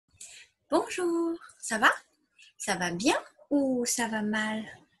Bonjour, ça va? Ça va bien ou ça va mal?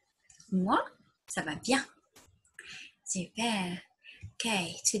 Moi, ça va bien. Super.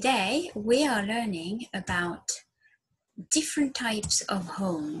 Okay, today we are learning about different types of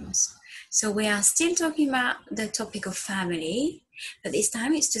homes. So we are still talking about the topic of family, but this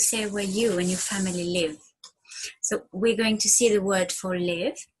time it's to say where you and your family live. So we're going to see the word for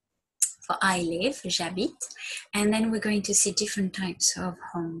live, for I live, j'habite, and then we're going to see different types of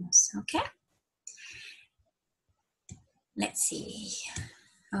homes, okay? Let's see.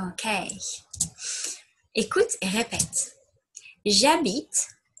 Okay. Écoute et répète. J'habite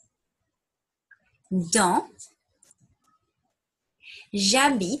dans.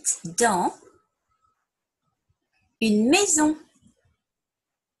 J'habite dans une maison.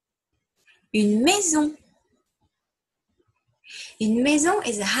 Une maison. Une maison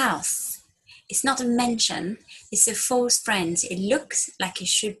is a house. It's not a mansion. It's a false friend. It looks like it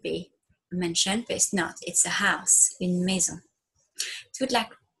should be a mansion, but it's not. It's a house. Une maison. Toute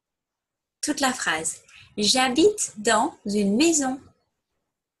la phrase. J'habite dans une maison.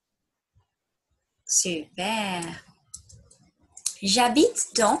 Super.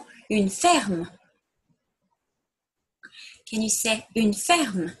 J'habite dans une ferme. Can you say une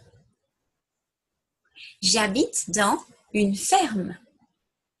ferme? J'habite dans une ferme.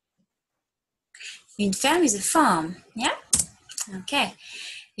 Une ferme is a farm. Yeah? Okay.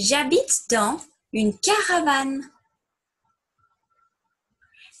 J'habite dans une caravane.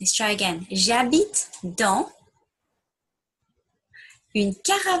 Let's try again. J'habite dans une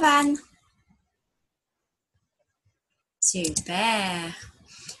caravane. Super.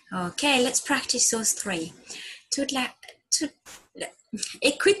 Okay, let's practice those three.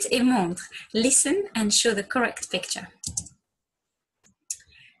 Écoute et montre. Listen and show the correct picture.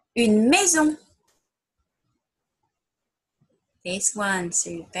 Une maison. This one,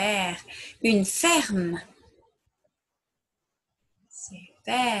 super. Une ferme.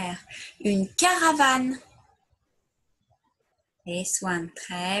 Super. Une caravane. This one,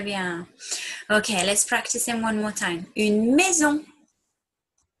 très bien. Okay, let's practice them one more time. Une maison.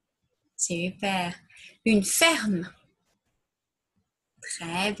 Super. Une ferme.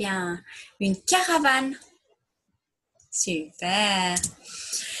 Très bien. Une caravane. Super.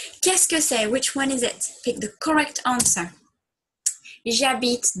 Qu'est-ce que c'est? Which one is it? Pick the correct answer.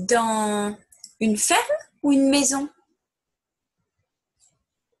 J'habite dans une ferme ou une maison?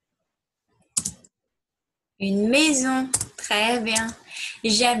 Une maison. Très bien.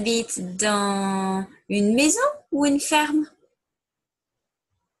 J'habite dans une maison ou une ferme?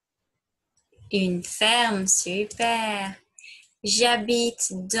 Une ferme, super.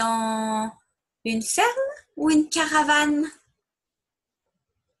 J'habite dans une ferme ou une caravane?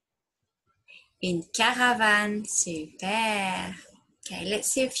 Une caravane, super. Okay,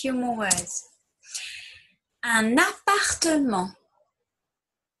 let's see a few more words. Un appartement.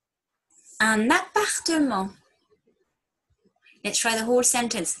 Un appartement. Let's try the whole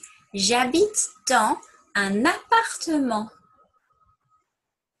sentence. J'habite dans un appartement.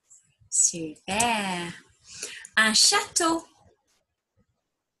 Super. Un château.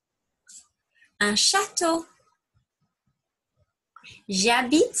 Un château.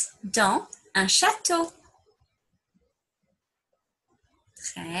 J'habite dans un château.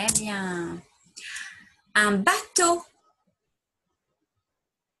 Très bien. Un bateau.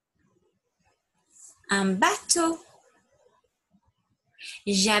 Un bateau.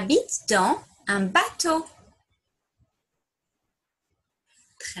 J'habite dans un bateau.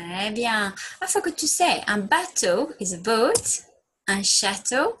 Très bien. Il faut que tu sais, un bateau is a boat, un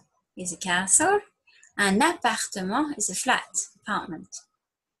château is a castle, un appartement is a flat, apartment.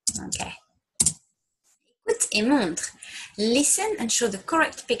 Ok. Écoute et montre. Listen and show the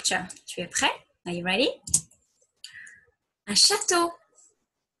correct picture. Tu es prêt? Are you ready? Un château.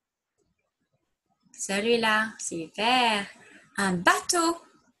 Celui-là, super. Un bateau.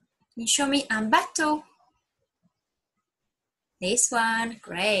 Can you show me un bateau? This one,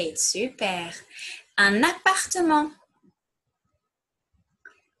 great, super. Un appartement.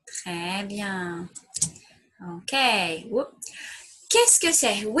 Très bien. Ok. Qu'est-ce que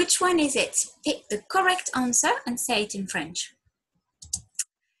c'est? Which one is it? Pick the correct answer and say it in French.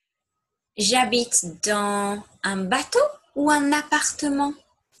 J'habite dans un bateau ou un appartement?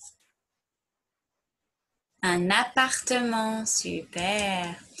 Un appartement,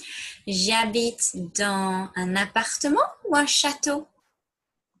 super. J'habite dans un appartement ou un château?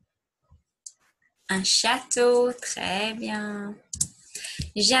 Un château, très bien.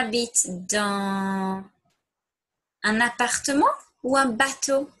 J'habite dans un appartement ou un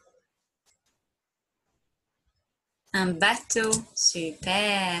bateau? Un bateau,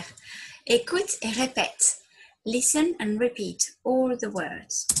 super. Écoute et répète. Listen and repeat all the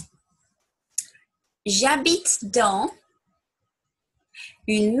words. J'habite dans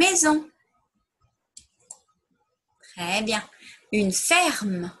une maison. Très bien. Une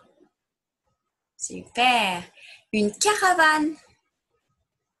ferme. Super. Une caravane.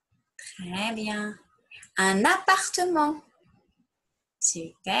 Très bien. Un appartement.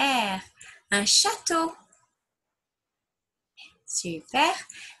 Super. Un château. Super.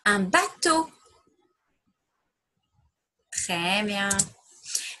 Un bateau. Très bien.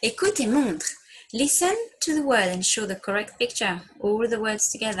 Écoute et montre. Listen to the word and show the correct picture. All the words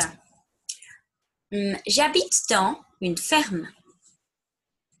together. J'habite dans une ferme.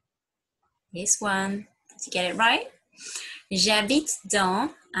 This one. Did you get it right? J'habite dans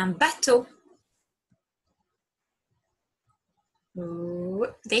un bateau. Ooh,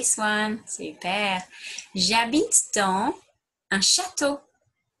 this one. Super. J'habite dans un château.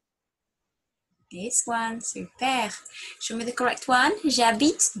 This one. Super. Show me the correct one.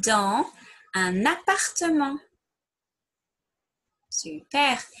 J'habite dans un appartement.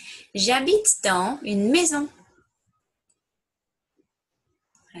 Super. J'habite dans une maison.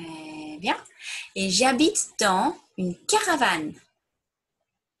 Très bien. Et j'habite dans une caravane.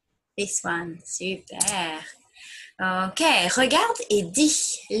 This one. Super. Ok, regarde et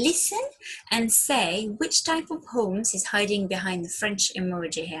dis. Listen and say which type of homes is hiding behind the French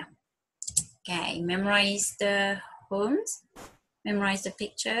emoji here. Okay, memorize the homes. Memorize the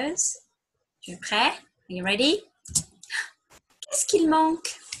pictures. Tu es prêt? Are you ready? Qu'est-ce qu'il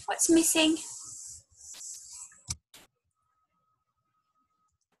manque? What's missing?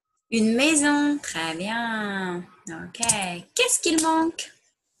 Une maison. Très bien. Ok. Qu'est-ce qu'il manque?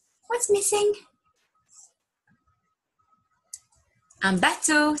 What's missing? Un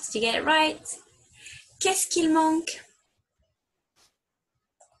bateau. Did you get it right? Qu'est-ce qu'il manque?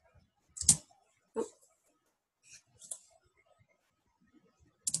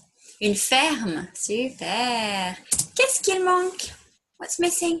 Une ferme. Super. Qu'est-ce qu'il manque? What's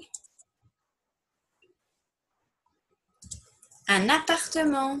missing? Un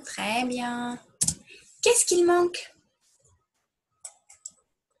appartement. Très bien. Qu'est-ce qu'il manque?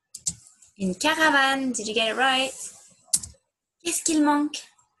 Une caravane. Did you get it right? Qu'est-ce qu'il manque?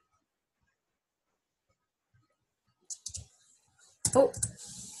 Oh,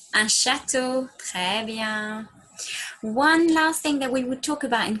 un château. Très bien. One last thing that we would talk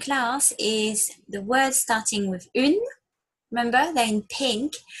about in class is the words starting with une. Remember, they're in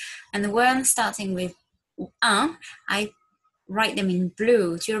pink. And the words starting with un, I write them in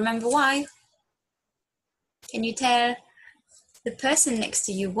blue. Do you remember why? Can you tell the person next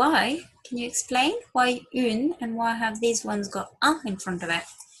to you why? Can you explain why une and why have these ones got un in front of it?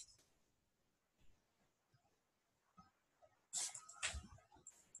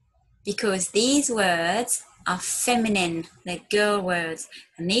 Because these words are feminine, they're girl words,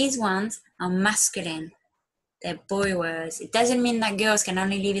 and these ones are masculine, they're boy words. It doesn't mean that girls can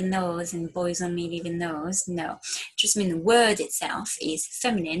only live in those and boys only live in those, no. It just means the word itself is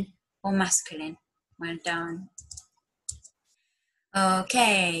feminine or masculine. Well done.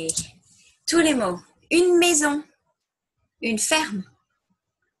 Okay, tous les mots. Une maison, une ferme,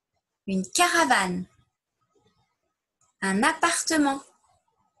 une caravane, un appartement,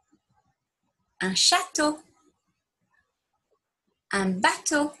 un château, un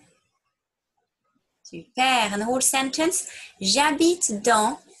bateau. Super. And the whole sentence, j'habite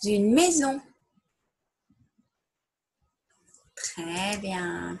dans une maison. Très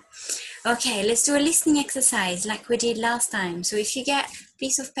bien. Okay, let's do a listening exercise like we did last time. So if you get a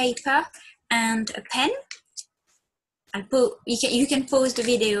piece of paper and a pen, you can pause the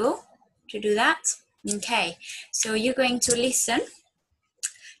video to do that. Okay, so you're going to listen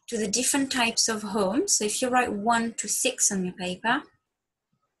to the different types of homes. So if you write 1 to 6 on your paper,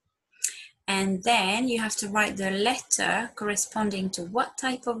 and then you have to write the letter corresponding to what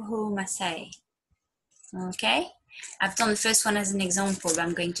type of home I say. Okay, I've done the first one as an example, but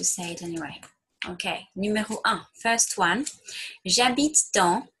I'm going to say it anyway. Okay, numéro 1, first one. J'habite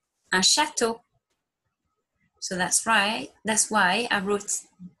dans un château. So that's right, that's why I wrote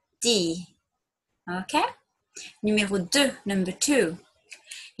D. Okay, numéro 2, number 2.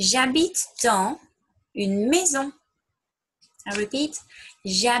 J'habite dans une maison. I repeat,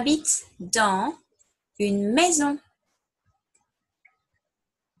 j'habite dans une maison.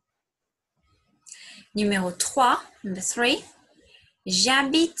 Numéro 3, number 3.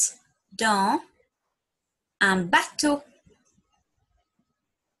 J'habite dans un bateau.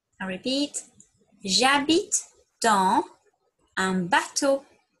 I repeat, j'habite dans un bateau.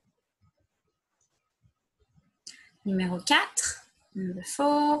 Numéro 4, number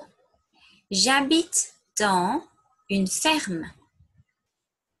 4. J'habite dans une ferme.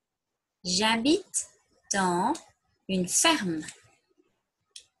 J'habite dans une ferme.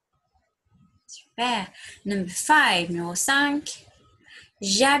 Super. Number 5, numéro 5.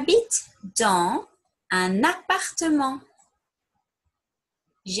 J'habite dans un appartement.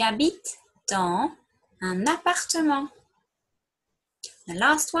 J'habite dans un appartement. The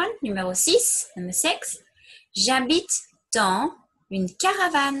last one, numéro 6, number 6. J'habite dans une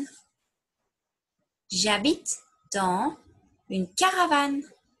caravane. J'habite dans une caravane.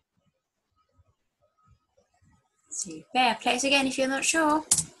 Super. Play it again if you're not sure.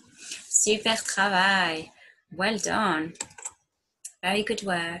 Super travail. Well done. Very good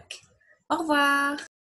work. Au revoir.